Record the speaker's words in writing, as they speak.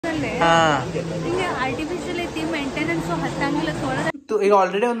ಹಿಂಗೆ ಆರ್ಟಿಫಿಷಿಯಲ್ ಐತಿ ಮೇಂಟೆನೆನ್ಸ್ ಹತ್ತಂಗಿಲ್ಲ ಈಗ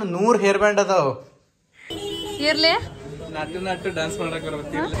ಆಲ್ರೆಡಿ ಒಂದು 100 ಹೇರ್ ಬ್ಯಾಂಡ್ ಅದಾವ ಇರ್ಲಿ ನಟ್ಟು ಡ್ಯಾನ್ಸ್ ಮಾಡಕ್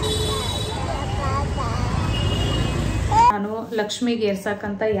ನಾನು ಲಕ್ಷ್ಮಿಗೆ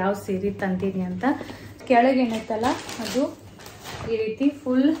ಏರ್ಸಾಕಂತ ಯಾವ ಸೀರೆ ತಂದೀನಿ ಅಂತ ಕೆಳಗೆ ಏನೈತಲ್ಲ ಅದು ಈ ರೀತಿ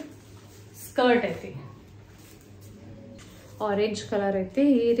ಫುಲ್ ಸ್ಕರ್ಟ್ ಐತಿ ಆರೆಂಜ್ ಕಲರ್ ಐತಿ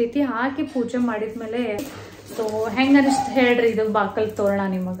ಈ ರೀತಿ ಹಾಕಿ ಪೂಜೆ ಮಾಡಿದ್ಮೇಲೆ ಸೊ ಹೆಂಗ ಅನಿಸ್ತು ಹೇಳ್ರಿ ಇದು ಬಾಕಲ್ ತೋರಣ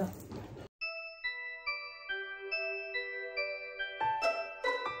ನಿಮಗ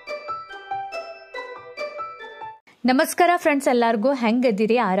ನಮಸ್ಕಾರ ಫ್ರೆಂಡ್ಸ್ ಎಲ್ಲರಿಗೂ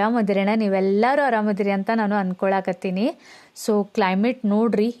ಹೆಂಗದಿರಿ ಆರಾಮದಿರೇನ ನೀವೆಲ್ಲರೂ ಆರಾಮದಿರಿ ಅಂತ ನಾನು ಅನ್ಕೊಳಕತ್ತೀನಿ ಸೊ ಕ್ಲೈಮೇಟ್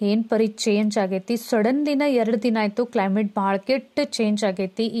ನೋಡ್ರಿ ಏನ್ ಪರಿ ಚೇಂಜ್ ಆಗೈತಿ ಸಡನ್ ದಿನ 2 ದಿನ ಆಯ್ತು ಕ್ಲೈಮೇಟ್ ಭಾಳ ಕೆಟ್ಟ ಚೇಂಜ್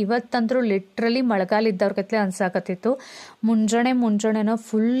ಆಗೈತಿ ಇವತ್ತಂದ್ರೂ ಲಿಟ್ರಲಿ ಮಳೆಗಾಲ ಇದ್ದವ್ರಗತ್ಲೆ ಅನ್ಸಾಕತ್ತಿತ್ತು ಮುಂಜಾನೆನೋ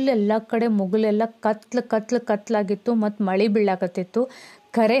ಫುಲ್ ಎಲ್ಲ ಕಡೆ ಮುಗುಲೆಲ್ಲ ಕತ್ಲಾಗಿತ್ತು ಮತ್ತು ಮಳೆ ಬೀಳಾಕತ್ತಿತ್ತು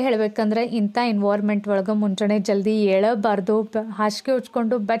ಖರೆ ಹೇಳ್ಬೇಕಂದ್ರೆ ಇಂಥ ಎನ್ವೈರ್ಮೆಂಟ್ ಒಳಗೆ ಮುಂಜಾನೆ ಜಲ್ದಿ ಏಳಬಾರ್ದು ಹಾಸಿಗೆ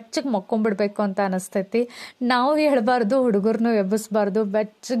ಉಚ್ಕೊಂಡು ಬೆಚ್ಚಗೆ ಮಕ್ಕೊಂಡ್ಬಿಡ್ಬೇಕು ಅಂತ ಅನಿಸ್ತೈತಿ ನಾವು ಹೇಳಬಾರ್ದು ಹುಡುಗರ್ನು ಎಬ್ಬಿಸ್ಬಾರ್ದು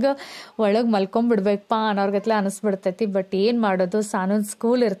ಬೆಚ್ಚಗೆ ಒಳಗೆ ಮಲ್ಕೊಂಡ್ಬಿಡ್ಬೇಕಪ್ಪ ಅನ್ನೋರ್ಗತ್ಲೆ ಅನಿಸ್ಬಿಡ್ತೈತಿ ಬಟ್ ಏನು ಮಾಡೋದು ಸಾನೂನ್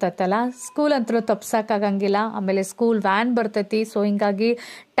ಸ್ಕೂಲ್ ಇರ್ತೈತಲ್ಲ ಸ್ಕೂಲ್ ಅಂತೂ ತಪ್ಸಕ್ಕಾಗಂಗಿಲ್ಲ ಆಮೇಲೆ ಸ್ಕೂಲ್ ವ್ಯಾನ್ ಬರ್ತೈತಿ ಸೊ ಹಿಂಗಾಗಿ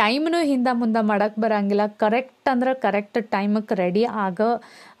ಟೈಮ್ನು ಹಿಂದೆ ಮುಂದೆ ಮಾಡಕ್ಕೆ ಬರಂಗಿಲ್ಲ ಕರೆಕ್ಟ್ ಅಂದ್ರೆ ಕರೆಕ್ಟ್ ಟೈಮಕ್ಕೆ ರೆಡಿ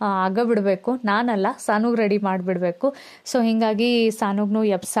ಆಗಬಿಡ್ಬೇಕು ನಾನಲ್ಲ ಸಾನುಗ್ ರೆಡಿ ಮಾಡಿಬಿಡ್ಬೇಕು ಸೊ ಹಿಂಗಾಗಿ ಸಾನುಗ್ನು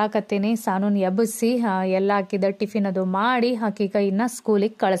ಎಬ್ಸಾಕತ್ತೀನಿ ಸಾನುನ್ ಎಬ್ಬಿಸಿ ಎಲ್ಲ ಹಾಕಿದ ಟಿಫಿನ್ ಅದು ಮಾಡಿ ಹಾಕೀಗ ಇನ್ನು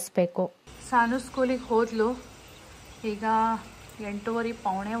ಸ್ಕೂಲಿಗೆ ಕಳಿಸ್ಬೇಕು ಸಾನು ಸ್ಕೂಲಿಗೆ ಹೋದ್ಲು ಈಗ 8:30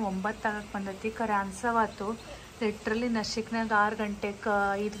 ಪೌಣೆ 9 ಆಗಕ್ಕೆ ಬಂದೈತಿ ಖರೆ ಅನ್ಸವಾತು ಲಿಟ್ರಲಿ ನಶಿಕ್ನಾಗ 6 ಗಂಟೆಗೆ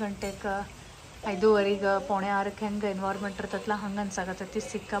 5 ಗಂಟೆಗೆ 5:15 ಪೌಣೆ 6ಕ್ಕೆ ಹೆಂಗೆ ಎನ್ವೈರ್ಮೆಂಟ್ ಇರ್ತೈತಲ್ಲ ಹಂಗೆ ಅನ್ಸಾಕತ್ತೈತಿ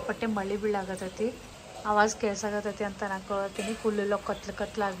ಸಿಕ್ಕಾಪಟ್ಟೆ ಮಳೆ ಬೀಳಾಗತೈತಿ ಆವಾಜ್ ಕೇಳ್ಸಾಗತೈತಿ ಅಂತ ಅನ್ಕೊಳತ್ತೀನಿ ಫುಲ್ಲೆಲ್ಲ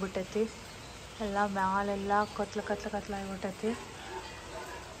ಕತ್ಲಾಗ್ಬಿಟ್ಟೈತಿ ಎಲ್ಲ ಮ್ಯಾಲೆಲ್ಲ ಕತ್ಲಾಗ್ಬಿಟ್ಟೈತಿ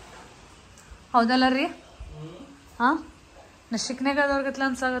ಹೌದಲ್ಲ ರೀ ಹಾಂ ನಶಿಕ್ನಾಗ ಅದವ್ರಗತ್ಲ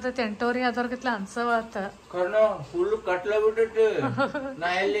ಅನ್ಸಾಗತೈತಿ 8:30 ಅದವ್ರಗತ್ಲ ಅನ್ಸವಾತ ಫುಲ್ ಕಟ್ಲಾಗ್ಬಿಟ್ಟೈತಿ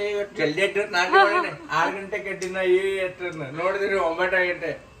ನಾ ಎಲ್ಲಿ ಜಲ್ದಿ 6 ಗಂಟೆಗೆ ನೋಡಿದ್ರಿ 9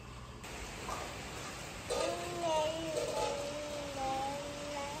 ಗಂಟೆ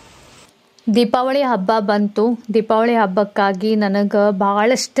ದೀಪಾವಳಿ ಹಬ್ಬ ಬಂತು ದೀಪಾವಳಿ ಹಬ್ಬಕ್ಕಾಗಿ ನನಗೆ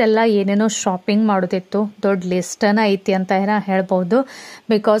ಭಾಳಷ್ಟೆಲ್ಲ ಏನೇನೋ ಶಾಪಿಂಗ್ ಮಾಡೋದಿತ್ತು ದೊಡ್ಡ ಲಿಸ್ಟನ ಐತಿ ಅಂತ ಹೇಳ್ಬೋದು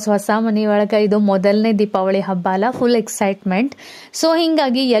ಬಿಕಾಸ್ ಹೊಸ ಮನೆಯೊಳಗೆ ಇದು ಮೊದಲನೇ ದೀಪಾವಳಿ ಹಬ್ಬ ಅಲ್ಲ ಫುಲ್ ಎಕ್ಸೈಟ್ಮೆಂಟ್ ಸೊ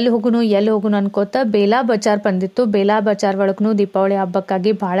ಹಿಂಗಾಗಿ ಎಲ್ಲಿ ಹೋಗುನು ಅನ್ಕೋತ ಬೇಲಾ ಬಜಾರ್ ಬಂದಿತ್ತು ಬೇಲಾ ಬಜಾರ್ ಒಳಗೂ ದೀಪಾವಳಿ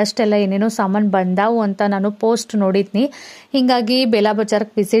ಹಬ್ಬಕ್ಕಾಗಿ ಭಾಳಷ್ಟೆಲ್ಲ ಏನೇನೋ ಸಾಮಾನು ಬಂದಾವು ಅಂತ ನಾನು ಪೋಸ್ಟ್ ನೋಡಿದ್ನಿ ಹಿಂಗಾಗಿ ಬೇಲಾ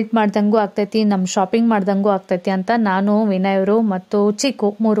ಬಜಾರ್ಗೆ ವಿಸಿಟ್ ಮಾಡ್ದಂಗೂ ಆಗ್ತೈತಿ ನಮ್ಮ ಶಾಪಿಂಗ್ ಮಾಡ್ದಂಗೂ ಆಗ್ತೈತಿ ಅಂತ ನಾನು ವಿನಯವರು ಮತ್ತು ಚಿಕ್ಕು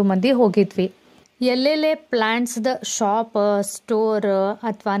 3 ಮಂದಿ ಹೋಗಿದ್ವಿ ಎಲ್ಲೆಲ್ಲೇ ಪ್ಲಾಂಟ್ಸ್ದ ಶಾಪ್ ಸ್ಟೋರ್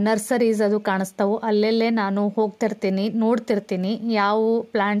ಅಥವಾ ನರ್ಸರೀಸ್ ಅದು ಕಾಣಿಸ್ತಾವು ಅಲ್ಲೆಲ್ಲೇ ನಾನು ಹೋಗ್ತಿರ್ತೀನಿ ನೋಡ್ತಿರ್ತೀನಿ ಯಾವ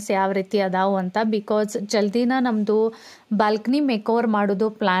ಪ್ಲಾಂಟ್ಸ್ ಯಾವ ರೀತಿ ಅದಾವು ಅಂತ ಬಿಕಾಸ್ ಜಲ್ದಿನ ನಮ್ಮದು ಬಾಲ್ಕನಿ ಮೇಕೋವರ್ ಮಾಡೋದು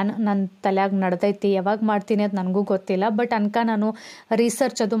ಪ್ಲ್ಯಾನ್ ನನ್ನ ತಲೆಯಾಗ ನಡೆದೈತಿ ಯಾವಾಗ ಮಾಡ್ತೀನಿ ಅದು ನನಗೂ ಗೊತ್ತಿಲ್ಲ ಬಟ್ ನಾನು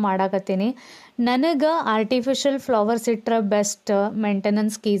ರಿಸರ್ಚ್ ಅದು ಮಾಡಾಕತ್ತೀನಿ ನನಗೆ ಆರ್ಟಿಫಿಷಿಯಲ್ ಫ್ಲವರ್ಸ್ ಇಟ್ಟರೆ ಬೆಸ್ಟ್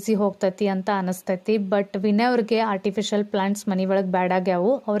ಮೇಂಟೆನೆನ್ಸ್ಗೆ ಈಸಿ ಹೋಗ್ತೈತಿ ಅಂತ ಅನಿಸ್ತೈತಿ ಬಟ್ ವಿನಯ್ ಅವ್ರಿಗೆ ಆರ್ಟಿಫಿಷಿಯಲ್ ಪ್ಲಾಂಟ್ಸ್ ಮನೆ ಒಳಗೆ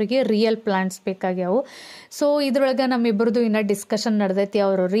ಬ್ಯಾಡಾಗ್ಯಾವು ಅವರಿಗೆ ರಿಯಲ್ ಪ್ಲಾಂಟ್ಸ್ ಬೇಕಾಗ್ಯಾವು ಸೊ ಇದ್ರೊಳಗೆ ನಮ್ಮಿಬ್ಬರದು ಇನ್ನೂ ಡಿಸ್ಕಷನ್ ನಡೆದೈತಿ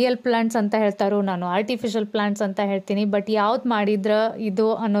ಅವರು ರಿಯಲ್ ಪ್ಲಾಂಟ್ಸ್ ಅಂತ ಹೇಳ್ತಾರೋ ನಾನು ಆರ್ಟಿಫಿಷಿಯಲ್ ಪ್ಲಾಂಟ್ಸ್ ಅಂತ ಹೇಳ್ತೀನಿ ಬಟ್ ಯಾವ್ದು ಮಾಡಿದ್ರೆ ಇದು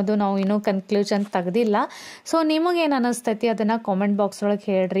ಅನ್ನೋದು ನಾವು ಇನ್ನೂ ಕನ್ಕ್ಲೂಷನ್ ತೆಗ್ದಿಲ್ಲ ಸೊ ನಿಮಗೇನು ಅನ್ನಿಸ್ತೈತಿ ಅದನ್ನು ಕಾಮೆಂಟ್ ಬಾಕ್ಸ್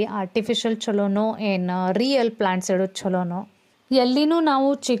ಒಳಗೆ ಹೇಳ್ರಿ ಆರ್ಟಿಫಿಷಿಯಲ್ ಚಲೋನೋ ಏನು ರಿಯಲ್ ಪ್ಲಾಂಟ್ಸ್ ಇಡೋದು ಚಲೋನೋ ಎಲ್ಲಿನೂ ನಾವು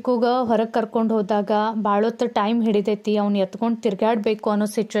ಚಿಕ್ಕುಗ ಹೊರಗೆ ಕರ್ಕೊಂಡು ಹೋದಾಗ ಭಾಳೊತ್ತು ಟೈಮ್ ಹಿಡಿದೈತಿ ಅವ್ನು ಎತ್ಕೊಂಡು ತಿರ್ಗಾಡಬೇಕು ಅನ್ನೋ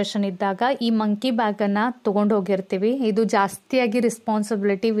ಸಿಚುವೇಶನ್ ಇದ್ದಾಗ ಈ ಮಂಕಿ ಬ್ಯಾಗನ್ನು ತೊಗೊಂಡು ಹೋಗಿರ್ತೀವಿ ಇದು ಜಾಸ್ತಿಯಾಗಿ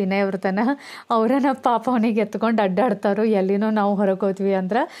ರೆಸ್ಪಾನ್ಸಿಬಿಲಿಟಿ ವಿನಯ್ ಅವ್ರದನ ಅವರನ್ನ ಪಾಪ ಅವನಿಗೆ ಎತ್ಕೊಂಡು ಅಡ್ಡಾಡ್ತಾರೋ ಎಲ್ಲಿನೂ ನಾವು ಹೊರಗೆ ಹೋದ್ವಿ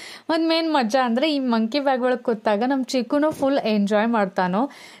ಅಂದ್ರೆ ಒಂದು ಮೇನ್ ಮಜಾ ಅಂದರೆ ಈ ಮಂಕಿ ಬ್ಯಾಗ್ ಒಳಗೆ ಕೂತಾಗ ನಮ್ಮ ಚಿಕ್ಕುನು ಫುಲ್ ಎಂಜಾಯ್ ಮಾಡ್ತಾನೋ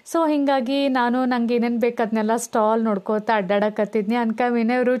ಸೊ ಹಿಂಗಾಗಿ ನಂಗೆ ಏನೇನು ಬೇಕು ಅದನ್ನೆಲ್ಲ ಸ್ಟಾಲ್ ನೋಡ್ಕೋತಾ ಅಡ್ಡಾಡಕತ್ತಿದ್ನಿ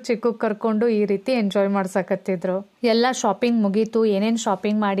ವಿನಯ್ ಅವರು ಚಿಕ್ಕು ಕರ್ಕೊಂಡು ಈ ರೀತಿ ಎಂಜಾಯ್ ಮಾಡ್ಸಕತ್ತಿದ್ರು ಎಲ್ಲ ಶಾಪಿಂಗ್ ಮುಗೀತು ಏನೇನು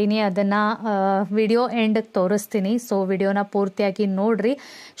ಶಾಪಿಂಗ್ ಮಾಡೀನಿ ಅದನ್ನು ವಿಡಿಯೋ ಎಂಡ್ ತೋರಿಸ್ತೀನಿ ಸೊ ವಿಡಿಯೋನ ಪೂರ್ತಿಯಾಗಿ ನೋಡ್ರಿ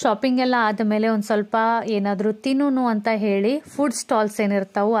ಶಾಪಿಂಗ್ ಎಲ್ಲ ಆದಮೇಲೆ ಒಂದು ಸ್ವಲ್ಪ ಏನಾದರೂ ತಿನ್ನೋನು ಅಂತ ಹೇಳಿ ಫುಡ್ ಸ್ಟಾಲ್ಸ್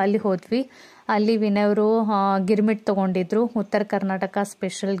ಏನಿರ್ತಾವೆ ಅಲ್ಲಿ ಹೋದ್ವಿ ಅಲ್ಲಿ ವಿನಯವರು ಗಿರ್ಮಿಟ್ ತೊಗೊಂಡಿದ್ರು ಉತ್ತರ ಕರ್ನಾಟಕ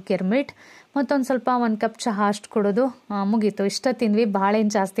ಸ್ಪೆಷಲ್ ಗಿರ್ಮಿಟ್ ಮತ್ತೊಂದು ಸ್ವಲ್ಪ 1 ಕಪ್ ಚಹಾ ಅಷ್ಟು ಕೊಡೋದು ಮುಗೀತು ಇಷ್ಟ ತಿಂದ್ವಿ ಭಾಳ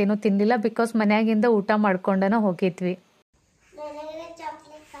ಏನು ಜಾಸ್ತಿ ಏನೂ ತಿನ್ನಲಿಲ್ಲ ಬಿಕಾಸ್ ಮನ್ಯಾಗಿಂದ ಊಟ ಮಾಡ್ಕೊಂಡನ ಹೋಗಿದ್ವಿ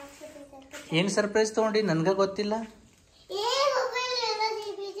ಏನು ಸರ್ಪ್ರೈಸ್ ತೊಗೊಂಡಿ ನನಗೆ ಗೊತ್ತಿಲ್ಲ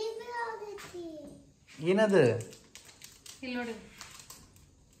ಏನದು ಇಲ್ಲಿ ನೋಡಿ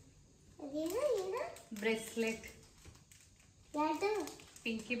ಬ್ರೇಸ್ಲೆಟ್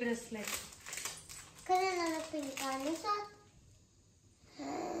ಪಿಂಕಿ ಬ್ರೇಸ್ಲೆಟ್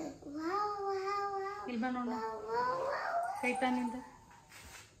ಇಲ್ಲಿ ಬಾ ನೋಡ ಕೈತಾನಿಂದ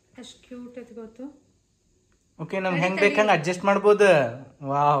ಎಷ್ಟು ಕ್ಯೂಟ್ ಐತಿ ಗೊತ್ತು. ಓಕೆ ನಮ್ಗೆ ಹೆಂಗ್ ಬೇಕು ಹಂಗೆ ಅಡ್ಜಸ್ಟ್ ಮಾಡ್ಬೋದು.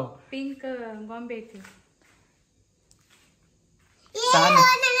 ವಾವ್ ಪಿಂಕ್ ಗೊಂಬೆ ಐತಿ.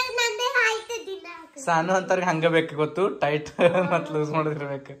 ಸಾನು ಅಂತಾರ ಹಂಗ ಬೇಕು ಗೊತ್ತು, ಟೈಟ್ ಮತ್ ಲೂಸ್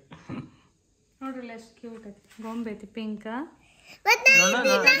ಮಾಡಿದಿರ್ಬೇಕು. ನೋಡ್ರಲ್ಲ ಎಷ್ಟು ಕ್ಯೂಟ್ ಐತಿ ಗೊಂಬೆ ಐತಿ ಪಿಂಕ್.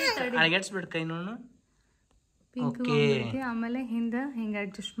 ಅಳಗಡ್ಸ್ಬಿಡ್ ಕೈ ನೋಡು. ಪಿಂಕ್ ಗೊಂಬೆ ಐತಿ. ಆಮೇಲೆ ಹಿಂದ ಹಿಂಗ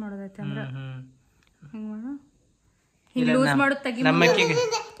ಅಡ್ಜಸ್ಟ್ ಮಾಡೋದೈತಿ ಅಂದ್ರೆ ಹಿಂಗ ಮಾಡು. ಹಿಂಗ ಲೂಸ್ ಮಾಡೋದು ತೆಗಿ.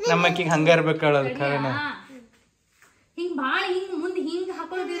 ನಮ್ಮಕ್ಕಿಗೆ ಹಂಗ ಇರ್ಬೇಕು ಹೇಳೋದು ಖರೇನ. ಹಿಂಗ್ ಬಾಳ ಹಿಂಗ್ ಮುಂದ್ ಹಿಂಗ್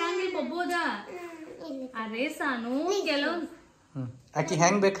ಹಾಕೊಳ್ಳೋದಿರಂಗಿಲ್ಲ ಬೊಬ್ಬೋದ. ಅರೆ ಸಾನು ಕೆಲವೊಂದು ಆಕಿ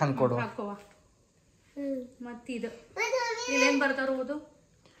ಹೆಂಗ್ ಬೇಕು ಹಂಗ್ ಕೊಡು. ಹಾಕೋವ ಮತ್ತ ಇದು ಇಲ್ಲೇನ್ ಬರ್ತಾರ ಓದು.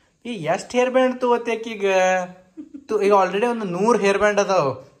 ಈ ಎಷ್ಟ್ ಹೇರ್ ಬ್ಯಾಂಡ್ ತಗೋತಿ ಆಕಿಗ? ಈಗ ಆಲ್ರೆಡಿ ಒಂದು 100 ಹೇರ್ ಬ್ಯಾಂಡ್ ಅದಾವ.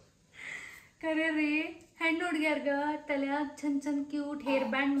 ಕರೆ ರೀ ಹೆಣ್ಣು ಹುಡ್ಗ್ಯಾರ್ಗ ತಲ್ಯಾಗ ಚಂದ್ ಕ್ಯೂಟ್ ಹೇರ್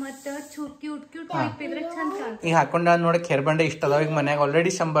ಬ್ಯಾಂಡ್ ಮತ್ತ ಕ್ಯೂಟ್ ಕ್ಲಿಪ್ ಇದ್ರೆ ಚಂದ ಕಾಣ್ತದ. ಈಗ ಹಾಕೊಂಡ ನೋಡಕ್ ಹೇರ್ ಬ್ಯಾಂಡ್ ಇಷ್ಟ ಅದಾವ. ಈಗ ಮನ್ಯಾಗ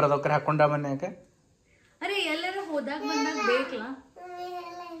ಆಲ್ರೆಡಿ 100 ಅದಾವ ಹಾಕೊಂಡ ಮನ್ಯಾಗ. ಅರೆ ಎಲ್ಲಾರ ಹೋದಾಗ ಬಂದಾಗ ಬೇಕಲ್ಲ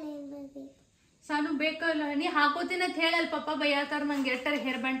ಸಾನು ಬೇಕಲ್ಲ. ನೀ ಹಾಕೋತೀನಿ ಅಂತ ಹೇಳಲ್ ಪಪ್ಪ ಬೈಯಾತಾರ ನಂಗೆ ಎಟ್ಟರ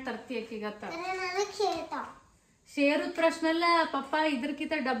ಹೇರ್ ಬ್ಯಾಂಡ್ ತರ್ತಿ ಆಕಿಗತ್ತ. ಶೇರು ಪ್ರಶ್ನಲ್ಲ ಪಪ್ಪ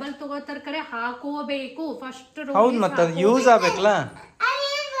ಇದ್ರಕಿಂತ ಡಬಲ್ ತಗೋತಾರ. ಕರೆ ಹಾಕೋಬೇಕು ಫಸ್ಟ್. ಹೌದ್ ಮತ್ತ ಯೂಸ್ ಆಗ್ಬೇಕಲ್ಲ.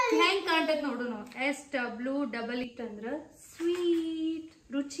 ಹೆಂಗ್ ಕಾಣ್ತೈತ್ ನೋಡು. SW ಅಂದ್ರ ಸ್ವೀಟ್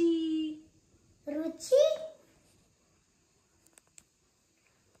ರುಚಿ.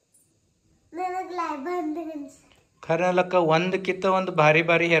 ಖರೆ ಅಲ್ಲಕ್ಕ ಒಂದಕ್ಕಿಂತ ಒಂದು ಭಾರಿ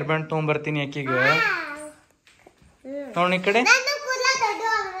ಹೇರ್ ಬ್ಯಾಂಡ್ ತಗೊಂಡ್ಬರ್ತೀನಿ ಆಕಿಗ. ನೋಡ್ ಈ ಕಡೆ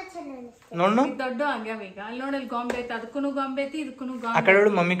ನೋಡು ದೊಡ್ಡ ಆಗ್ಯಾವ ಈಗ. ಅಲ್ಲಿ ನೋಡಲ್ ಗೊಂಬೆ ಐತಿ, ಅದಕ್ಕೂ ಗೊಂಬೆ ಐತಿ ಇದಕ್ಕೂ ಗೊಂಬೆ. ಆ ಕಡೆ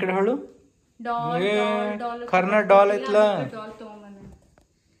ಹೇಳು ಮಮ್ಮಿ ಕಡೆ ಹೇಳು. Doll ಖರ್ನ doll ಐತ್ಲ. ಡಾಲ್ ತಗೊಂಬಂದ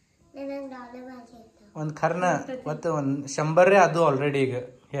ಒಂದ್ ಖರ್ನ ಮತ್ತೆ ಒಂದ್ 100 ಅದು ಆಲ್ರೆಡಿ ಈಗ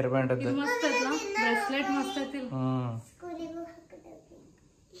ಹೇರ್ ಬ್ಯಾಂಡ್ ಅದು. ಮಸ್ತ್ ಐತ್ಲ ಬ್ರೇಸ್ಲೆಟ್ ಮಸ್ತ್ ಐತಿ.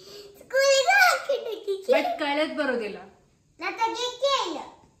 ಬಟ್ ಕಳೆದ್ ಬರೋದಿಲ್ಲ.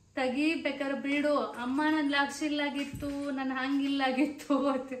 ತೆಗಿಬೇಕಾದ್ರೆ ಬಿಡು. ಅಮ್ಮ ನನ್ ಲಾಕ್ಷಿಲ್ಲಾಗಿತ್ತು, ನನ್ ಹಂಗಿಲ್ಲಾಗಿತ್ತು.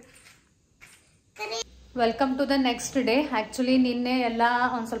 Welcome to the next day. Actually ನಿನ್ನೆ ಎಲ್ಲ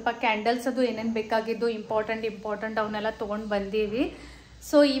ಒಂದ್ ಸ್ವಲ್ಪ ಕ್ಯಾಂಡಲ್ಸ್ ಅದು ಏನೇನ್ ಬೇಕಾಗಿದ್ದು ಇಂಪಾರ್ಟೆಂಟ್ ಅವನ್ನೆಲ್ಲ ತಗೊಂಡ್ ಬಂದೀವಿ.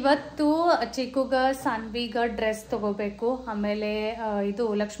 ಸೊ ಇವತ್ತು ಚಿಕ್ಕುಗ ಸಾನ್ವಿಗ ಡ್ರೆಸ್ ತಗೋಬೇಕು. ಆಮೇಲೆ ಇದು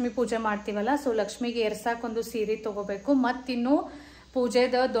ಲಕ್ಷ್ಮೀ ಪೂಜೆ ಮಾಡ್ತೀವಲ್ಲ, ಸೊ ಲಕ್ಷ್ಮಿಗೆ ಏರ್ಸಾಕ್ ಒಂದು ಸೀರೆ ತಗೋಬೇಕು. ಮತ್ತಿನ್ನು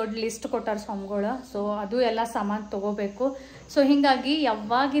ಪೂಜೆದ ದೊಡ್ಡ ಲಿಸ್ಟ್ ಕೊಟ್ಟಾರ ಸ್ವಾಮಿಗಳು. ಸೊ ಅದು ಎಲ್ಲ ಸಾಮಾನು ತಗೋಬೇಕು. ಸೊ ಹಿಂಗಾಗಿ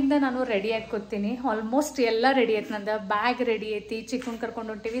ಯಾವಾಗಿಂದ ನಾನು ರೆಡಿ ಹಾಕೋತೀನಿ. ಆಲ್ಮೋಸ್ಟ್ ಎಲ್ಲ ರೆಡಿ ಐತಿ. ನಂದು ಬ್ಯಾಗ್ ರೆಡಿ ಐತಿ. ಚಿಕ್ಕನ್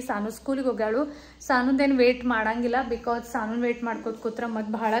ಕರ್ಕೊಂಡು ಹೊಂಟಿವಿ. ಸಾನು ಸ್ಕೂಲಿಗೆ ಹೋಗ್ಯಾಳು. ಸಾನುದೇನು ವೇಟ್ ಮಾಡಂಗಿಲ್ಲ, ಬಿಕಾಸ್ ಸಾನು ವೇಟ್ ಮಾಡ್ಕೋತ ಕೂತ್ರ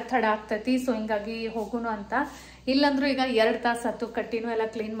ಮತ್ತೆ ಬಹಳ ತಡ ಆಗ್ತೈತಿ. ಸೊ ಹಿಂಗಾಗಿ ಹೋಗುನು ಅಂತ. ಇಲ್ಲಂದ್ರೂ ಈಗ 2 ತಾಸು ಹತ್ತು. ಕಟ್ಟಿನೂ ಎಲ್ಲ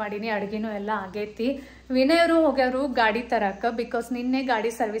ಕ್ಲೀನ್ ಮಾಡೀನಿ, ಅಡ್ಗಿನೂ ಎಲ್ಲ ಆಗೈತಿ. ವಿನಯರು ಹೋಗ್ಯಾರು ಗಾಡಿ ತರಕ, ಬಿಕಾಸ್ ನಿನ್ನೆ ಗಾಡಿ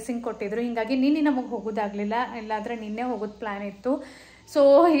ಸರ್ವಿಸಿಂಗ್ ಕೊಟ್ಟಿದ್ರು. ಹಿಂಗಾಗಿ ನಿನ್ನೆ ನಮಗೆ ಹೋಗೋದಾಗ್ಲಿಲ್ಲ. ಇಲ್ಲಾಂದ್ರೆ ನಿನ್ನೆ ಹೋಗೋದು ಪ್ಲಾನ್ ಇತ್ತು. ಸೊ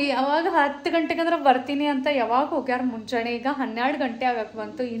ಯಾವಾಗ 10 ಗಂಟೆಗೆ ಅಂದ್ರೆ ಬರ್ತೀನಿ ಅಂತ ಯಾವಾಗ ಹೋಗ್ಯಾರ ಮುಂಚೆನೆ. ಈಗ 12 ಗಂಟೆ ಆಗಕ್ಕೆ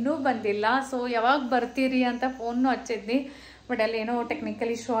ಬಂತು, ಇನ್ನೂ ಬಂದಿಲ್ಲ. ಸೊ ಯಾವಾಗ ಬರ್ತೀರಿ ಅಂತ ಫೋನ್ನು ಹಚ್ಚಿದ್ನಿ. ಬಟ್ ಅಲ್ಲಿ ಏನೋ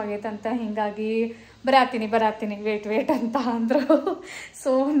ಟೆಕ್ನಿಕಲ್ ಇಶ್ಯೂ ಆಗೈತಂತ. ಹಿಂಗಾಗಿ ಬರಾತೀನಿ ವೇಟ್ ಅಂತ ಅಂದರು.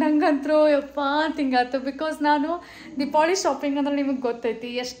 ಸೊ ನಂಗಂತರೂ ಯಪ್ಪ ತಿಂಗಾತು. ಬಿಕಾಸ್ ನಾನು ದೀಪಾವಳಿ ಶಾಪಿಂಗ್ ಅಂದ್ರೆ ನಿಮಗೆ ಗೊತ್ತೈತಿ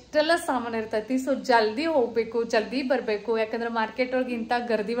ಎಷ್ಟೆಲ್ಲ ಸಾಮಾನು ಇರ್ತೈತಿ. ಸೊ ಜಲ್ದಿ ಹೋಗ್ಬೇಕು, ಜಲ್ದಿ ಬರಬೇಕು. ಯಾಕಂದ್ರೆ ಮಾರ್ಕೆಟ್ ಒಳಗೆ ಇಂಥ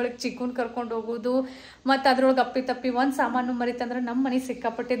ಗರ್ದಿ ಒಳಗೆ ಚಿಕ್ಕನ್ ಕರ್ಕೊಂಡು ಹೋಗೋದು, ಮತ್ತು ಅದ್ರೊಳಗೆ ಅಪ್ಪಿ ಒಂದು ಸಾಮಾನು ಮರಿತಂದ್ರೆ ನಮ್ಮ ಮನೆ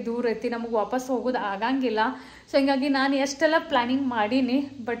ಸಿಕ್ಕಾಪಟ್ಟೆ ದೂರ ಐತಿ, ನಮಗೆ ವಾಪಸ್ ಹೋಗೋದು ಆಗಂಗಿಲ್ಲ. ಸೊ ಹಿಂಗಾಗಿ ನಾನು ಎಷ್ಟೆಲ್ಲ ಪ್ಲಾನಿಂಗ್ ಮಾಡೀನಿ,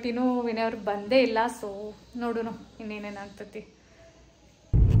 ಬಟ್ ಇನ್ನೂ ವಿನಯವ್ರಿಗೆ ಬಂದೇ ಇಲ್ಲ. ಸೊ ನೋಡೋಣ ಇನ್ನೇನೇನಾಗ್ತೈತಿ.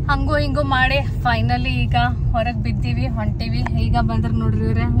 ಹಂಗೋ ಹಿಂಗೋ ಮಾಡಿ ಫೈನಲಿ ಈಗ ಹೊರಗೆ ಬಿದ್ದೀವಿ, ಹೊಂಟೀವಿ. ಈಗ ಬಂದ್ರೆ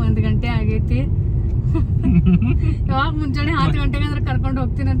ನೋಡ್ರಿ 1 ಗಂಟೆ ಆಗೈತಿ. ಯಾವಾಗ ಮುಂಜಾನೆ 10 ಗಂಟೆಗೆ ಅಂದ್ರೆ ಕರ್ಕೊಂಡು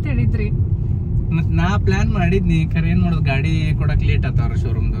ಹೋಗ್ತೀನಿ ಅಂತ ಹೇಳಿದ್ರಿ. ನಾ ಪ್ಲಾನ್ ಮಾಡಿದ್ನಿ, ಖರೆ ಏನ್ ಮಾಡೋದು ಗಾಡಿ ಕೊಡಕ್ ಲೇಟ್ ಆತವ್ರ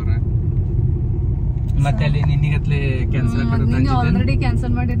ಶೋರೂಮ್ದವ್ರ. ಮತ್ತೆ ಅಲ್ಲಿ ನಿನ್ನಿಗತ್ಲೆ ಆಲ್ರೆಡಿ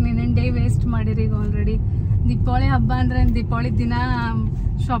ಕ್ಯಾನ್ಸಲ್ ಮಾಡಿರಿ. ನಿನ್ನೇನ್ ಡೇ ವೇಸ್ಟ್ ಮಾಡಿರಿ. ಈಗ ಆಲ್ರೆಡಿ ದೀಪಾವಳಿ ಹಬ್ಬ ಅಂದ್ರೆ ದೀಪಾವಳಿ ದಿನ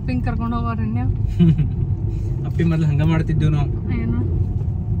ಶಾಪಿಂಗ್ ಕರ್ಕೊಂಡು ಹೋಗೋರಿ ನೀವು. ಅಪ್ಪಿ ಮೊದ್ಲು ಹಂಗ ಮಾಡ್ತಿದ್ದೀವಿ ನಾವು. ಏನು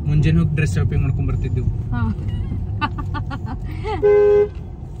ಮುಂಜಾನೆ ಹೋಗಿ ಡ್ರೆಸ್ ಶಾಪಿಂಗ್ ಮಾಡ್ಕೊಂಡ್ ಬರ್ತಿದ್ವಿ.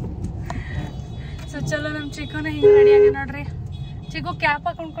 ಸೊ ಚಲೋ ನಮ್ ಚಿಕ್ಕನ ಹಿಂಗ ರೆಡಿ ಆಗಿ ನೋಡ್ರಿ. ಚಿಕ್ಕು ಕ್ಯಾಪ್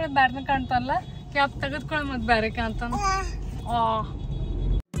ಹಾಕೊಂಡ್ಕೊಳ್ಳೋದು ಬ್ಯಾರೆ ಕಾಣ್ತಾನಲ್ಲ, ಕ್ಯಾಪ್ ತೆಗೆದ್ಕೊಳ್ಳೋ ಮತ್ ಬ್ಯಾರೆ ಕಾಣ್ತಾನ.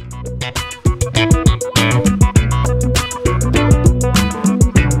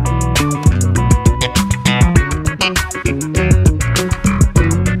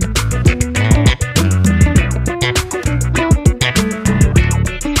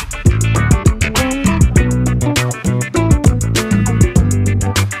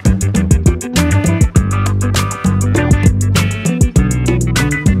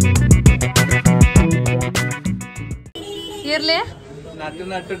 ಇರ್ಲಿ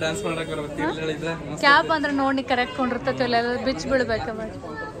ಅಟ್ಟು ಡ್ಯಾನ್ಸ್ ಮಾಡಕ್ ಬರುತ್ತೆ. ಕ್ಯಾಪ್ ಅಂದ್ರೆ ನೋಡಿ ಕರೆಕ್ಟ್ ಕೊಂಡಿರ್ತೈತಿ ಎಲ್ಲ ಬಿಚ್ ಬಿಡ್ಬೇಕ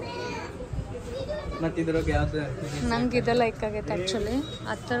ಮತ್ತೆ ಇದ್ರಾಗ ಯಾವ್ದು ನಂಗೆ ಇದು ಲೈಕ್ ಆಗೈತೆ ಆಕ್ಚುಲಿ.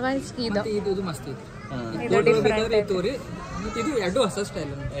 ಅದರ್ವೈಸ್ ಇದು ಮಸ್ತ್ ಇದು ಡಿಫ್ರೆಂಟ್ ಇದು ಎರಡು ಹೊಸ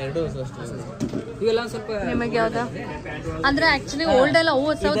ಸ್ಟೈಲ್ ಇವೆಲ್ಲ ಸ್ವಲ್ಪ ನಿಮಗೆ ಯಾವ್ದ ಅಂದ್ರೆ ಆಕ್ಚುಲಿ ಓಲ್ಡ್ ಎಲ್ಲ ಅವು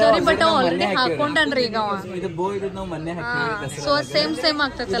ಹೊಸವ್ರಿ ಬಟ್ ಅವ್ ಆಲ್ರೆಡಿ ಹಾಕೊಂಡನ್ರಿ ಈಗ ಇದು ಬೋ ಇದು ನಾವು ಮೊನ್ನೆ ಹಾಕಿದ್ವಿ. ಸೊ ಸೇಮ್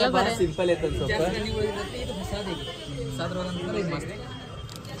ಆಗ್ತೈತಲ್ಲ ಬರೀ ಸಿಂಪಲ್ ಐತೆ ಸ್ವಲ್ಪ. ಇದು ಹೊಸದ್ರಾಗಂತ ಇದು ಮಸ್ತ್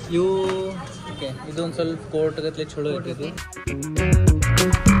ಇವು. ಓಕೆ ಇದು ಒಂದು ಸ್ವಲ್ಪ ಕೋಟ್ ಗತ್ಲೆ ಚಲೋ ಐತಿ.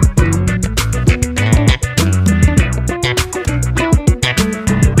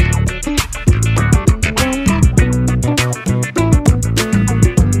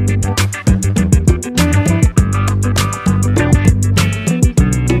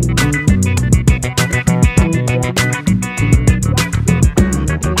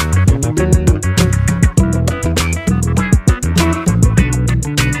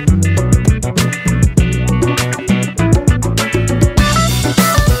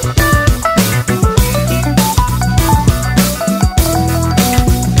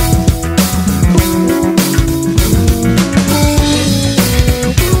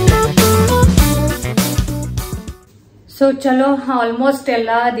 ಸೊ ಚಲೋ ಆಲ್ಮೋಸ್ಟ್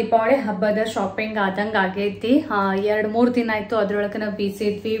ಎಲ್ಲ ದೀಪಾವಳಿ ಹಬ್ಬದ ಶಾಪಿಂಗ್ ಆದಂಗ ಆಗೈತಿ. 2-3 ದಿನ ಆಯ್ತು ಅದ್ರೊಳಗ ನಾವು ಬಿಸಿ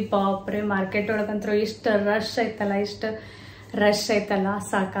ಇದ್ವಿ. ಬಾಪ್ರೆ ಮಾರ್ಕೆಟ್ ಒಳಗಂತೂ ಇಷ್ಟ ರಶ್ ಐತಲ್ಲ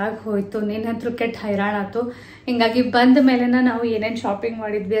ಸಾಕಾಗಿ ಹೋಯ್ತು. ನಿನ್ನಂತೂ ಕೆಟ್ಟ ಹೈರಾಣ ಆಯ್ತು. ಹಿಂಗಾಗಿ ಬಂದ ಮೇಲೆ ನಾವು ಏನೇನು ಶಾಪಿಂಗ್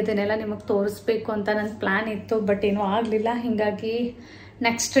ಮಾಡಿದ್ವಿ ಅದನ್ನೆಲ್ಲ ನಿಮಗೆ ತೋರಿಸ್ಬೇಕು ಅಂತ ನನ್ನ ಪ್ಲಾನ್ ಇತ್ತು. ಬಟ್ ಏನೂ ಆಗಲಿಲ್ಲ. ಹಿಂಗಾಗಿ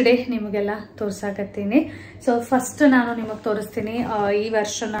ನೆಕ್ಸ್ಟ್ ಡೇ ನಿಮಗೆಲ್ಲ ತೋರ್ಸಾಕತ್ತೀನಿ. ಸೊ ಫಸ್ಟ್ ನಾನು ನಿಮಗೆ ತೋರಿಸ್ತೀನಿ ಈ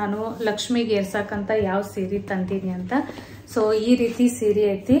ವರ್ಷ ನಾನು ಲಕ್ಷ್ಮಿಗೆ ಏರ್ಸಾಕಂತ ಯಾವ ಸೀರೆ ತಂದೀನಿ ಅಂತ. ಸೊ ಈ ರೀತಿ ಸೀರೆ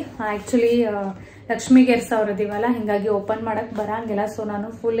ಐತಿ. ಆಕ್ಚುಲಿ ಲಕ್ಷ್ಮಿಗೆ ಏರ್ಸವ್ರದೀವಲ್ಲ ಹಿಂಗಾಗಿ ಓಪನ್ ಮಾಡಕ್ ಬರಂಗಿಲ್ಲ. ಸೊ ನಾನು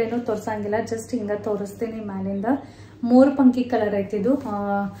ಫುಲ್ ಏನು ತೋರ್ಸಂಗಿಲ್ಲ, ಜಸ್ಟ್ ಹಿಂಗ ತೋರಿಸ್ತೀನಿ ಮ್ಯಾಲಿಂದ. 3 ಪಂಕಿ ಕಲರ್ ಐತಿದು.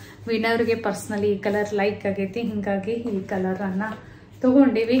 ವಿನರ್ಗೆ ಪರ್ಸ್ನಲಿ ಈ ಕಲರ್ ಲೈಕ್ ಆಗೈತಿ, ಹಿಂಗಾಗಿ ಈ ಕಲರ್ ಅನ್ನ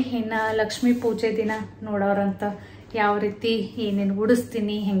ತಗೊಂಡಿವಿ. ಇನ್ನ ಲಕ್ಷ್ಮಿ ಪೂಜೆ ದಿನ ನೋಡೋರಂತ ಯಾವ ರೀತಿ ಏನೇನು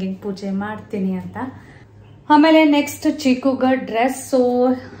ಉಡಿಸ್ತೀನಿ, ಹೆಂಗೆ ಪೂಜೆ ಮಾಡ್ತೀನಿ ಅಂತ. ಆಮೇಲೆ ನೆಕ್ಸ್ಟ್ ಚಿಕ್ಕುಗ ಡ್ರೆಸ್. ಸೊ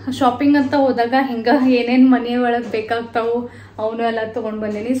ಶಾಪಿಂಗ್ ಅಂತ ಹೋದಾಗ ಹಿಂಗ ಏನೇನು ಮನೆ ಒಳಗೆ ಬೇಕಾಗ್ತಾವು ಅವನು ಎಲ್ಲ ತಗೊಂಡ್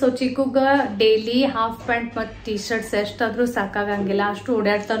ಬಂದೀನಿ. ಸೊ ಚಿಕ್ಕುಗ ಡೈಲಿ ಹಾಫ್ ಪ್ಯಾಂಟ್ ಮತ್ತು ಟೀ ಶರ್ಟ್ಸ್ ಎಷ್ಟಾದ್ರೂ ಸಾಕಾಗಂಗಿಲ್ಲ. ಅಷ್ಟು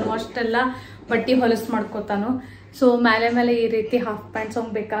ಓಡಾಡ್ತಾನು, ಅಷ್ಟೆಲ್ಲ ಬಟ್ಟೆ ಹೊಲಸು ಮಾಡ್ಕೋತಾನು. ಸೊ ಮೇಲೆ ಈ ರೀತಿ ಹಾಫ್ ಪ್ಯಾಂಟ್ಸ್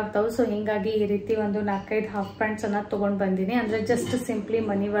ಅವ್ನು ಬೇಕಾಗ್ತಾವು. ಸೊ ಹಿಂಗಾಗಿ ಈ ರೀತಿ ಒಂದು 4-5 ಹಾಫ್ ಪ್ಯಾಂಟ್ಸ್ ಅನ್ನ ತಗೊಂಡ್ ಬಂದೀನಿ. ಅಂದ್ರೆ ಜಸ್ಟ್ ಸಿಂಪ್ಲಿ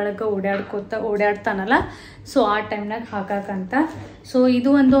ಮನಿ ಒಳಗ ಓಡಾಡ್ತಾನಲ್ಲ, ಸೊ ಆ ಟೈಮ್ನಾಗ ಹಾಕಾಕಂತ. ಸೊ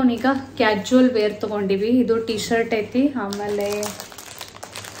ಇದು ಒಂದು ಅವನೀಗ ಕ್ಯಾಜುವಲ್ ವೇರ್ ತಗೊಂಡಿವಿ. ಇದು ಟೀ ಶರ್ಟ್ ಐತಿ, ಆಮೇಲೆ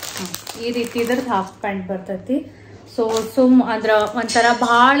ಈ ರೀತಿ ಇದ್ರದ್ದು ಹಾಫ್ ಪ್ಯಾಂಟ್ ಬರ್ತೈತಿ. ಸೊ ಅಂದ್ರ ಒಂಥರ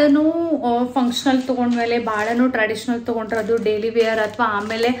ಭಾಳನು ಫಂಕ್ಷನಲ್ ತಗೊಂಡ್ಮೇಲೆ ಭಾಳನು ಟ್ರೆಡಿಷನಲ್ ತಗೊಂಡ್ರೆ ಅದು ಡೈಲಿ ವೇರ್ ಅಥವಾ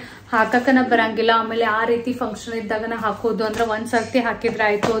ಆಮೇಲೆ ಹಾಕಕನ ಬರಂಗಿಲ್ಲ. ಆಮೇಲೆ ಆ ರೀತಿ ಫಂಕ್ಷನ್ ಇದ್ದಾಗನ ಹಾಕೋದು ಅಂದ್ರೆ ಒಂದ್ಸರ್ತಿ ಹಾಕಿದ್ರೆ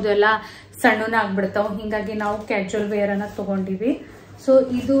ಆಯ್ತು, ಅದೆಲ್ಲ ಸಣ್ಣನ ಆಗ್ಬಿಡ್ತಾವ. ಹಿಂಗಾಗಿ ನಾವು ಕ್ಯಾಜುವಲ್ ವೇರ್ ಅನ್ನ ತಗೊಂಡಿವಿ. ಸೊ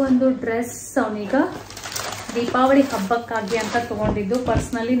ಇದು ಒಂದು ಡ್ರೆಸ್ ಅವನೀಗ ದೀಪಾವಳಿ ಹಬ್ಬಕ್ಕಾಗಿ ಅಂತ ತಗೊಂಡಿದ್ದು.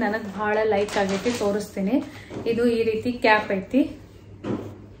 ಪರ್ಸ್ನಲಿ ನನಗೆ ಬಹಳ ಲೈಕ್ ಆಗೈತಿ, ತೋರಿಸ್ತೀನಿ. ಇದು ಈ ರೀತಿ ಕ್ಯಾಪ್ ಐತಿ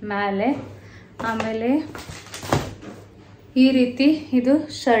ಮೇಲೆ, ಆಮೇಲೆ ಈ ರೀತಿ ಇದು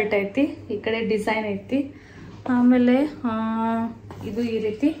ಶರ್ಟ್ ಐತಿ, ಈ ಕಡೆ ಡಿಸೈನ್ ಐತಿ, ಆಮೇಲೆ ಇದು ಈ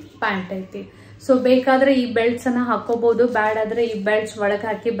ರೀತಿ ಪ್ಯಾಂಟ್ ಐತಿ. ಸೊ ಬೇಕಾದ್ರೆ ಈ ಬೆಲ್ಟ್ಸ್ ಅನ್ನ ಹಾಕೋಬಹುದು, ಬ್ಯಾಡಾದ್ರೆ ಈ ಬೆಲ್ಟ್ಸ್ ಒಳಗೆ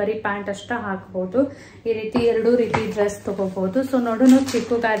ಹಾಕಿ ಬರೀ ಪ್ಯಾಂಟ್ ಅಷ್ಟ ಹಾಕಬಹುದು. ಈ ರೀತಿ 2 ರೀತಿ ಡ್ರೆಸ್ ತಗೋಬಹುದು. ಸೊ ನೋಡೋಣ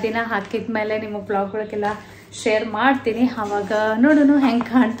ಚಿಕ್ಕ ಗಾದಿನ ಹಾಕಿದ್ಮೇಲೆ ನಿಮ್ಮ ಬ್ಲಾಗ್ಗಳಿಗೆಲ್ಲ ಶೇರ್ ಮಾಡ್ತೀನಿ, ಅವಾಗ ನೋಡೋಣ ಹೆಂಗ್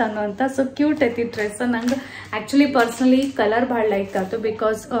ಕಾಣ್ತಾನೋ ಅಂತ. ಸೊ ಕ್ಯೂಟ್ ಐತಿ ಡ್ರೆಸ್. ನಂಗೆ ಆಕ್ಚುಲಿ ಪರ್ಸನಲಿ ಕಲರ್ ಭಾಳ ಲೈಕ್ ಆಯ್ತು,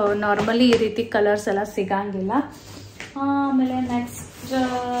 ಬಿಕಾಸ್ ನಾರ್ಮಲಿ ಈ ರೀತಿ ಕಲರ್ಸ್ ಎಲ್ಲ ಸಿಗಂಗಿಲ್ಲ. ಆಮೇಲೆ ನೆಕ್ಸ್ಟ್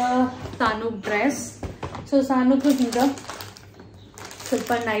ಸಾನುಗ್ ಡ್ರೆಸ್. ಸೊ ಸಾನುಗೂ ಹಿಂಗ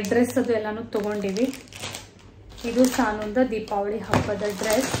ಸ್ವಲ್ಪ ನೈಟ್ ಡ್ರೆಸ್ ಅದು ಎಲ್ಲಾನು ತಗೊಂಡಿವಿ. ಇದು ಸಾನುಂದ ದೀಪಾವಳಿ ಹಬ್ಬದ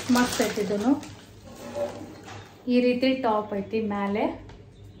ಡ್ರೆಸ್, ಮಸ್ತ್ ಐತಿ. ಇದನ್ನು ಈ ರೀತಿ ಟಾಪ್ ಐತಿ ಮೇಲೆ,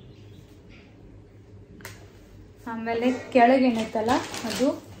 ಆಮೇಲೆ ಕೆಳಗೆ ಏನೈತಲ್ಲ ಅದು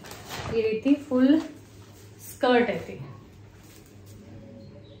ಈ ರೀತಿ ಫುಲ್ ಸ್ಕರ್ಟ್ ಐತಿ.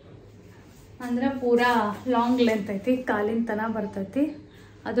 ಅಂದ್ರೆ ಪೂರಾ ಲಾಂಗ್ ಲೆಂತ್ ಐತಿ, ಕಾಲಿನ ತನ ಬರ್ತೈತಿ.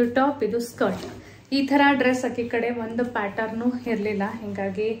 ಅದು ಟಾಪ್, ಇದು ಸ್ಕರ್ಟ್. ಈ ಥರ ಡ್ರೆಸ್ ಅಕ್ಕಿ ಕಡೆ ಒಂದು ಪ್ಯಾಟರ್ನು ಇರಲಿಲ್ಲ,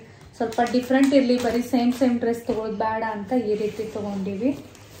 ಹಿಂಗಾಗಿ ಸ್ವಲ್ಪ ಡಿಫ್ರೆಂಟ್ ಇರಲಿ, ಬರೀ ಸೇಮ್ ಡ್ರೆಸ್ ತಗೊಳ್ಳೋದು ಬೇಡ ಅಂತ ಈ ರೀತಿ ತೊಗೊಂಡಿವಿ.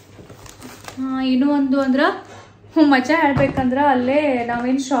 ಇನ್ನೂ ಒಂದು ಅಂದ್ರೆ ಮಜಾ ಹೇಳ್ಬೇಕಂದ್ರೆ ಅಲ್ಲೇ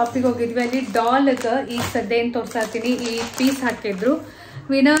ನಾವೇನು ಶಾಪಿಗೆ ಹೋಗಿದ್ವಿ, ಅಲ್ಲಿ ಡಾಲ್ಗೆ ಈ ಸದ್ಯ ಏನು ತೋರ್ಸಾತೀನಿ ಈ ಪೀಸ್ ಹಾಕಿದ್ರು.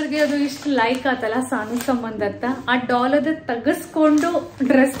 ವಿನರ್ಗೆ ಅದು ಇಷ್ಟು ಲೈಕ್ ಆತಲ್ಲ ಸಾನು ಸಂಬಂಧತ್ತ, ಆ ಡಾಲ್ ಅದು ತೆಗೆಸ್ಕೊಂಡು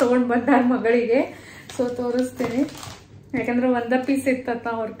ಡ್ರೆಸ್ ತೊಗೊಂಡು ಬಂದಾರ ಮಗಳಿಗೆ. ಸೊ ತೋರಿಸ್ತೀನಿ, ಯಾಕಂದ್ರೆ ಒಂದ ಪೀಸ್ ಇತ್ತತ್ತ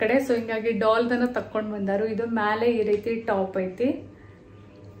ಅವ್ರ ಕಡೆ. ಸೊ ಹಿಂಗಾಗಿ ಡಾಲ್ದನ್ನ ತಕ್ಕೊಂಡು ಬಂದಾರು. ಇದು ಮೇಲೆ ಈ ರೀತಿ ಟಾಪ್ ಐತಿ,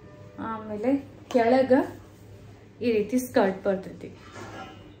 ಆಮೇಲೆ ಕೆಳಗ ಈ ರೀತಿ ಸ್ಕರ್ಟ್ ಬರ್ತೈತಿ.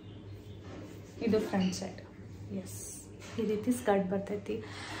 ಇದು ಫ್ರಂಟ್ ಸೈಡ್. ಎಸ್, ಈ ರೀತಿ ಸ್ಕರ್ಟ್ ಬರ್ತೈತಿ.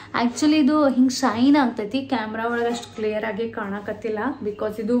 ಆ್ಯಕ್ಚುಲಿ ಇದು ಹಿಂಗೆ ಶೈನ್ ಆಗ್ತೈತಿ, ಕ್ಯಾಮ್ರಾ ಒಳಗೆ ಅಷ್ಟು ಕ್ಲಿಯರ್ ಆಗಿ ಕಾಣಕತ್ತಿಲ್ಲ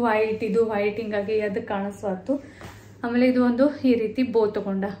ಬಿಕಾಸ್ ಇದು ವೈಟ್ ಹಿಂಗಾಗಿ ಅದು ಕಾಣಿಸ್ಬಾರ್ದು. ಆಮೇಲೆ ಇದು ಒಂದು ಈ ರೀತಿ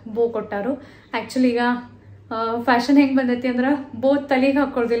ಬೋ ಕೊಟ್ಟಾರು. ಆ್ಯಕ್ಚುಲಿ ಈಗ ಫ್ಯಾಷನ್ ಹೆಂಗೆ ಬಂದೈತಿ ಅಂದ್ರೆ ಬೋ ತಲೆಗೆ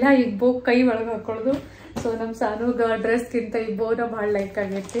ಹಾಕೊಳ್ಳೋದಿಲ್ಲ, ಈಗ ಬೋ ಕೈ ಒಳಗೆ ಹಾಕೊಳ್ಳೋದು. ಸೊ ನಮ್ಮ ಸಾನುಗ ಡ್ರೆಸ್ಗಿಂತ ಈ ಬೋನ ಭಾಳ ಲೈಕ್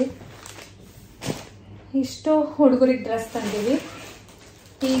ಆಗೈತಿ. ಇಷ್ಟು ಹುಡುಗರಿಗೆ ಡ್ರೆಸ್ ತಂದೀವಿ.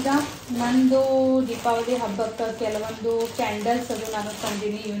 ಈಗ ನಂದು ದೀಪಾವಳಿ ಹಬ್ಬಕ್ಕೆ ಕೆಲವೊಂದು ಕ್ಯಾಂಡಲ್ಸ್ ಅದು ನಾನು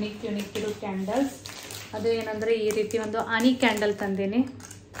ತಂದೀನಿ, ಯುನಿಕ್ ಇರೋ ಕ್ಯಾಂಡಲ್ಸ್. ಅದು ಏನಂದರೆ ಈ ರೀತಿ ಒಂದು ಆನಿ ಕ್ಯಾಂಡಲ್ ತಂದೀನಿ.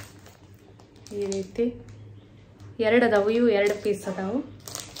 ಈ ರೀತಿ 2 ಅದಾವು, ಇವು 2 ಪೀಸ್ ಅದಾವು.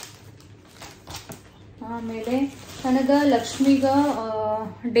 ಆಮೇಲೆ ನನಗೆ ಲಕ್ಷ್ಮಿಗೆ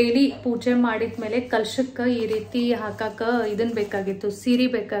ಡೈಲಿ ಪೂಜೆ ಮಾಡಿದ್ಮೇಲೆ ಕಲಶಕ್ಕೆ ಈ ರೀತಿ ಹಾಕಕ್ಕೆ ಇದನ್ನು ಬೇಕಾಗಿತ್ತು, ಸೀರೆ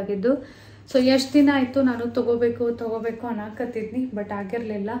ಬೇಕಾಗಿದ್ದು. ಸೊ ಎಷ್ಟು ದಿನ ಆಯಿತು ನಾನು ತೊಗೋಬೇಕು ಅನ್ನಕತ್ತಿದ್ನಿ, ಬಟ್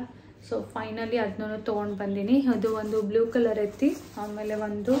ಆಗಿರಲಿಲ್ಲ. ಸೊ ಫೈನಲಿ ಅದನ್ನೂ ತೊಗೊಂಡು ಬಂದೀನಿ. ಅದು ಒಂದು ಬ್ಲೂ ಕಲರ್ ಐತಿ, ಆಮೇಲೆ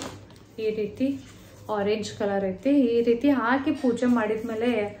ಒಂದು ಈ ರೀತಿ ಆರೆಂಜ್ ಕಲರ್ ಐತಿ. ಈ ರೀತಿ ಹಾಕಿ ಪೂಜೆ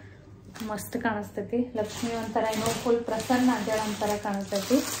ಮಾಡಿದ್ಮೇಲೆ ಮಸ್ತ್ ಕಾಣಿಸ್ತೈತಿ. ಲಕ್ಷ್ಮಿ ಒಂಥರ ಏನೋ ಫುಲ್ ಪ್ರಸನ್ನ ಆಗ್ಯಾಳ ಒಂಥರ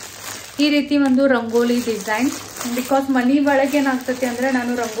ಕಾಣಿಸ್ತೈತಿ. ಈ ರೀತಿ ಒಂದು ರಂಗೋಲಿ ಡಿಸೈನ್, ಬಿಕಾಸ್ ಮನೆ ಒಳಗೆ ಏನಾಗ್ತೈತಿ ಅಂದರೆ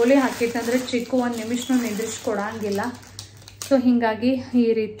ನಾನು ರಂಗೋಲಿ ಹಾಕಿದ್ದಂದ್ರೆ ಚಿಕ್ಕು 1 ನಿಮಿಷನೂ ನಿಂದ್ರಿಸ್ಕೊಡಂಗಿಲ್ಲ. ಸೊ ಹೀಗಾಗಿ ಈ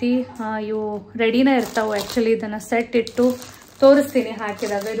ರೀತಿ ಇವು ರೆಡಿನೇ ಇರ್ತಾವೆ. ಆ್ಯಕ್ಚುಲಿ ಇದನ್ನು ಸೆಟ್ ಇಟ್ಟು ತೋರಿಸ್ತೀನಿ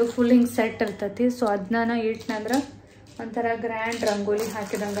ಹಾಕಿದಾಗ. ಇದು ಫುಲ್ ಹಿಂಗೆ ಸೆಟ್ ಇರ್ತೈತಿ. ಸೊ ಅದನ್ನ ಇಟ್ಟನಂದ್ರೆ ಒಂಥರ ಗ್ರ್ಯಾಂಡ್ ರಂಗೋಲಿ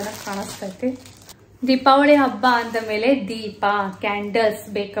ಹಾಕಿದಂಗೆ ಕಾಣಿಸ್ತೈತಿ. ದೀಪಾವಳಿ ಹಬ್ಬ ಅಂದ ಮೇಲೆ ದೀಪ, ಕ್ಯಾಂಡಲ್ಸ್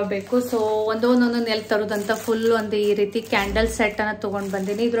ಬೇಕು. ಸೊ ಒಂದೊಂದು ಎಲ್ಲಿ ತರೋದಂತ ಫುಲ್ ಒಂದು ಈ ರೀತಿ ಕ್ಯಾಂಡಲ್ ಸೆಟ್ಟನ್ನು ತೊಗೊಂಡು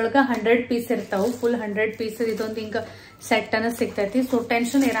ಬಂದೀನಿ. ಇದ್ರೊಳಗೆ 100 ಪೀಸ್ ಇರ್ತಾವೆ, ಫುಲ್ 100 ಪೀಸ್ ಇದೊಂದು ಹಿಂಗೆ ಸೆಟ್ಟನ್ನು ಸಿಗ್ತೈತಿ. ಸೊ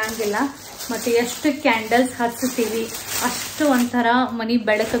ಟೆನ್ಷನ್ ಇರಂಗಿಲ್ಲ. ಮತ್ತು ಎಷ್ಟು ಕ್ಯಾಂಡಲ್ಸ್ ಹಚ್ತೀವಿ ಅಷ್ಟು ಒಂಥರ ಮನೆ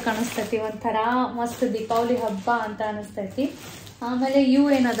ಬೆಳಕು ಕಾಣಿಸ್ತೈತಿ, ಒಂಥರ ಮಸ್ತ್ ದೀಪಾವಳಿ ಹಬ್ಬ ಅಂತ ಅನಿಸ್ತೈತಿ. ಆಮೇಲೆ ಇವು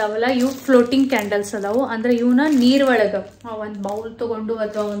ಏನದಾವಲ್ಲ, ಇವು ಫ್ಲೋಟಿಂಗ್ ಕ್ಯಾಂಡಲ್ಸ್ ಅದಾವು. ಅಂದ್ರೆ ಇವನ್ನ ನೀರ್ ಒಳಗೆ ಒಂದು ಬೌಲ್ ತಗೊಂಡು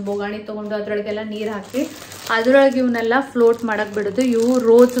ಅಥವಾ ಒಂದು ಬೋಗಾಣಿ ತಗೊಂಡು ಅದ್ರೊಳಗೆಲ್ಲ ನೀರು ಹಾಕಿ ಅದ್ರೊಳಗೆ ಇವನ್ನೆಲ್ಲ ಫ್ಲೋಟ್ ಮಾಡಕ್ ಬಿಡೋದು. ಇವು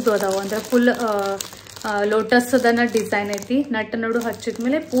ರೋಜ್ದು ಅದಾವು, ಅಂದ್ರೆ ಫುಲ್ ಲೋಟಸ್ ಅದನ್ನ ಡಿಸೈನ್ ಐತಿ. ನಡು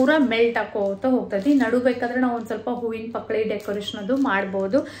ಹಚ್ಚಿದ್ಮೇಲೆ ಪೂರಾ ಮೆಲ್ಟ್ ಹಾಕೋತಾ ಹೋಗ್ತೈತಿ. ನಡು ಬೇಕಾದ್ರೆ ನಾವು ಒಂದ್ ಸ್ವಲ್ಪ ಹೂವಿನ ಪಕ್ಕಳಿ ಡೆಕೋರೇಷನ್ ಅದು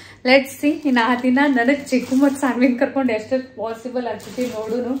ಮಾಡ್ಬೋದು. Let's see. ಇನ್ನು ಆ ದಿನ ನನಗೆ ಚಿಕ್ಕು ಮತ್ತು ಸಾನ್ವಿನ್ ಕರ್ಕೊಂಡು ಎಷ್ಟು ಪಾಸಿಬಲ್ ಆಗ್ತೈತಿ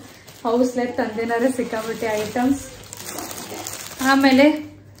ನೋಡುನು. ಹೌಸ್ಲೆಟ್ ತಂದೇನಾರ ಸಿಕ್ಕಾಬಿಟ್ಟೆ ಐಟಮ್ಸ್. ಆಮೇಲೆ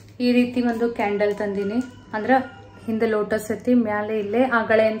ಈ ರೀತಿ ಒಂದು ಕ್ಯಾಂಡಲ್ ತಂದೀನಿ. ಅಂದ್ರೆ ಹಿಂದೆ ಲೋಟಸ್ ಐತಿ, ಮ್ಯಾಲೆ ಇಲ್ಲೇ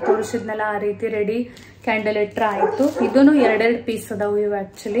ಆಗಳೇ ಏನು ತೋರಿಸಿದ್ನಲ್ಲ ಆ ರೀತಿ ರೆಡಿ ಕ್ಯಾಂಡಲ್ ಇಟ್ರೆ ಆಯಿತು. ಇದೂ 2 ಪೀಸ್ ಅದಾವು ಇವು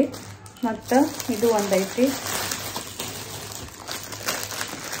ಆ್ಯಕ್ಚುಲಿ. ಮತ್ತು ಇದು ಒಂದೈತಿ.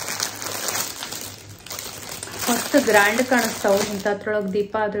 ಮಸ್ತ್ ಗ್ರ್ಯಾಂಡ್ ಕಾಣಿಸ್ತಾವು ಇಂಥದ್ರೊಳಗೆ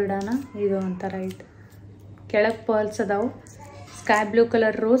ದೀಪ ಅದು ಇಡೋಣ. ಇದು ಒಂಥರ ಐತಿ. ಕೆಳಗೆ ಪರ್ಲ್ಸ್ ಅದಾವು, ಸ್ಕೈ ಬ್ಲೂ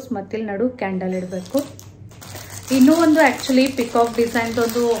ಕಲರ್ ರೋಸ್, ಮತ್ತಿಲ್ಲಿ ನಡು ಕ್ಯಾಂಡಲ್ ಇಡಬೇಕು. ಇನ್ನೂ ಒಂದು ಆ್ಯಕ್ಚುಲಿ ಪಿಕಾಕ್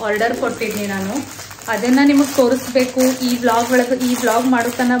ಡಿಸೈನ್ದೊಂದು ಆರ್ಡರ್ ಕೊಟ್ಟಿದ್ನಿ ನಾನು. ಅದನ್ನು ನಿಮಗೆ ತೋರಿಸ್ಬೇಕು ಈ ವ್ಲಾಗ್ ಒಳಗೆ. ಈ ವ್ಲಾಗ್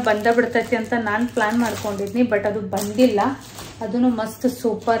ಮಾಡೋತನ ಬಿಡ್ತೈತಿ ಅಂತ ನಾನು ಪ್ಲ್ಯಾನ್ ಮಾಡ್ಕೊಂಡಿದ್ನಿ, ಬಟ್ ಅದು ಬಂದಿಲ್ಲ. ಅದೂ ಮಸ್ತ್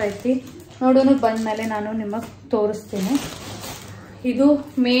ಸೂಪರ್ ಐತಿ. ನೋಡೋನು ಬಂದಮೇಲೆ ನಾನು ನಿಮಗೆ ತೋರಿಸ್ತೀನಿ. ಇದು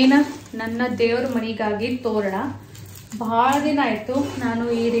ಮೇನ್ ನನ್ನ ದೇವ್ರ ಮನೆಗಾಗಿ ತೋರಣ. ಭಾಳ ದಿನ ಆಯಿತು ನಾನು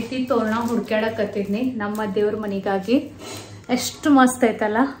ಈ ರೀತಿ ತೋರಣ ಹುಡ್ಕ್ಯಾಡಕತ್ತಿದ್ನಿ ನಮ್ಮ ದೇವ್ರ ಮನೆಗಾಗಿ. ಎಷ್ಟು ಮಸ್ತ್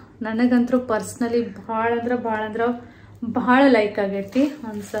ಐತಲ್ಲ. ನನಗಂತೂ ಪರ್ಸ್ನಲಿ ಭಾಳ ಲೈಕ್ ಆಗೈತಿ.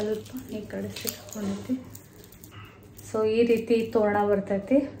 ಒಂದು ಸ್ವಲ್ಪ ಈ ಕಡೆ ಸಿಕ್ಕೊಂಡೈತಿ. ಸೊ ಈ ರೀತಿ ತೋರಣ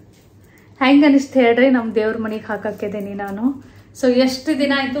ಬರ್ತೈತಿ. ಹೆಂಗೆ ಅನಿಸ್ತು ಹೇಳ್ರಿ ನಮ್ಮ ದೇವ್ರ ಮನೆಗೆ ಹಾಕಕ್ಕಿದ್ದೀನಿ ನಾನು. ಸೊ ಎಷ್ಟು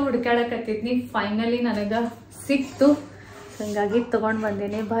ದಿನ ಆಯಿತು ಹುಡ್ಕ್ಯಾಡಕತ್ತಿದ್ನಿ, ಫೈನಲಿ ನನಗೆ ಸಿಕ್ತು. ಸೊ ಹಿಂಗಾಗಿ ತೊಗೊಂಡು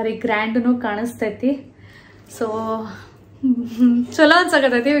ಬಂದೀನಿ. ಭಾರಿ ಗ್ರ್ಯಾಂಡೂ ಕಾಣಿಸ್ತೈತಿ. ಸೊ ಚಲೋ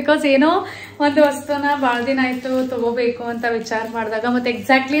ಅನ್ಸಕತ್ತೈತಿ. ಬಿಕಾಸ್ ಏನೋ ಒಂದು ವಸ್ತುನ ಭಾಳ ದಿನ ಆಯಿತು ತೊಗೋಬೇಕು ಅಂತ ವಿಚಾರ ಮಾಡಿದಾಗ, ಮತ್ತು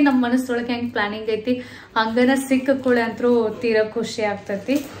ಎಕ್ಸಾಕ್ಟ್ಲಿ ನಮ್ಮ ಮನಸ್ಸೊಳಗೆ ಹೆಂಗೆ ಪ್ಲಾನಿಂಗ್ ಐತಿ ಹಂಗನ ಸಿಕ್ಕ ಕೂಳೆ ಅಂತರೂ ತೀರಾ ಖುಷಿ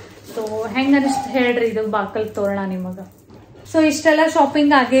ಆಗ್ತೈತಿ. ಸೊ ಹೆಂಗೆ ಅನಿಸ್ತು ಹೇಳ್ರಿ ಇದು ಬಾಕಲ್ ತೋರಣ ನಿಮಗೆ. ಸೊ ಇಷ್ಟೆಲ್ಲ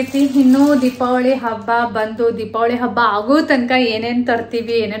ಶಾಪಿಂಗ್ ಆಗೈತಿ. ಇನ್ನೂ ದೀಪಾವಳಿ ಹಬ್ಬ ಬಂದು ದೀಪಾವಳಿ ಹಬ್ಬ ಆಗೋ ತನಕ ಏನೇನು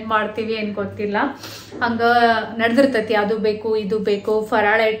ತರ್ತೀವಿ ಏನೇನು ಮಾಡ್ತೀವಿ ಏನು ಗೊತ್ತಿಲ್ಲ. ಹಂಗೆ ನಡೆದಿರ್ತೈತಿ. ಅದು ಬೇಕು ಇದು ಬೇಕು,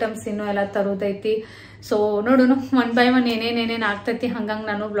 ಫರಾಳ ಐಟಮ್ಸ್ ಇನ್ನೂ ಎಲ್ಲ ತರೋದೈತಿ. ಸೊ ನೋಡೋಣ 1 by 1 ಏನೇನೇನೇನು ಆಗ್ತೈತಿ ಹಂಗಂಗೆ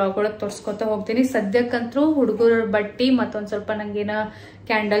ನಾನು ಬ್ಲಾಗ್ ಒಳಗೆ ತೋರಿಸ್ಕೊತಾ ಹೋಗ್ತೀನಿ. ಸದ್ಯಕ್ಕಂತೂ ಹುಡುಗರ ಬಟ್ಟೆ ಮತ್ತೊಂದು ಸ್ವಲ್ಪ ನಂಗೇನ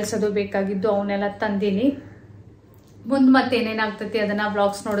ಕ್ಯಾಂಡಲ್ಸ್ ಅದು ಬೇಕಾಗಿದ್ದು ಅವನ್ನೆಲ್ಲ ತಂದೀನಿ. ಮುಂದೆ ಮತ್ತೆ ಏನೇನಾಗ್ತೈತಿ ಅದನ್ನ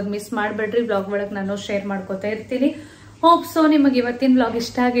ಬ್ಲಾಗ್ಸ್ ನೋಡೋದು ಮಿಸ್ ಮಾಡಬೇಡ್ರಿ. ಬ್ಲಾಗ್ ಒಳಗೆ ನಾನು ಶೇರ್ ಮಾಡ್ಕೋತಾ ಇರ್ತೀನಿ. ಹೋಪ್ ಸೊ ನಿಮಗೆ ಇವತ್ತಿನ ಬ್ಲಾಗ್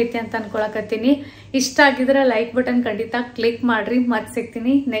ಇಷ್ಟ ಆಗೈತಿ ಅಂತ ಅನ್ಕೊಳಕತ್ತೀನಿ. ಇಷ್ಟ ಆಗಿದ್ರೆ ಲೈಕ್ ಬಟನ್ ಖಂಡಿತ ಕ್ಲಿಕ್ ಮಾಡ್ರಿ. ಮತ್ತೆ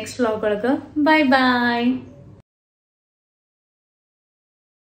ಸಿಗ್ತೀನಿ ನೆಕ್ಸ್ಟ್ ಬ್ಲಾಗ್ ಒಳಗೆ. ಬಾಯ್ ಬಾಯ್.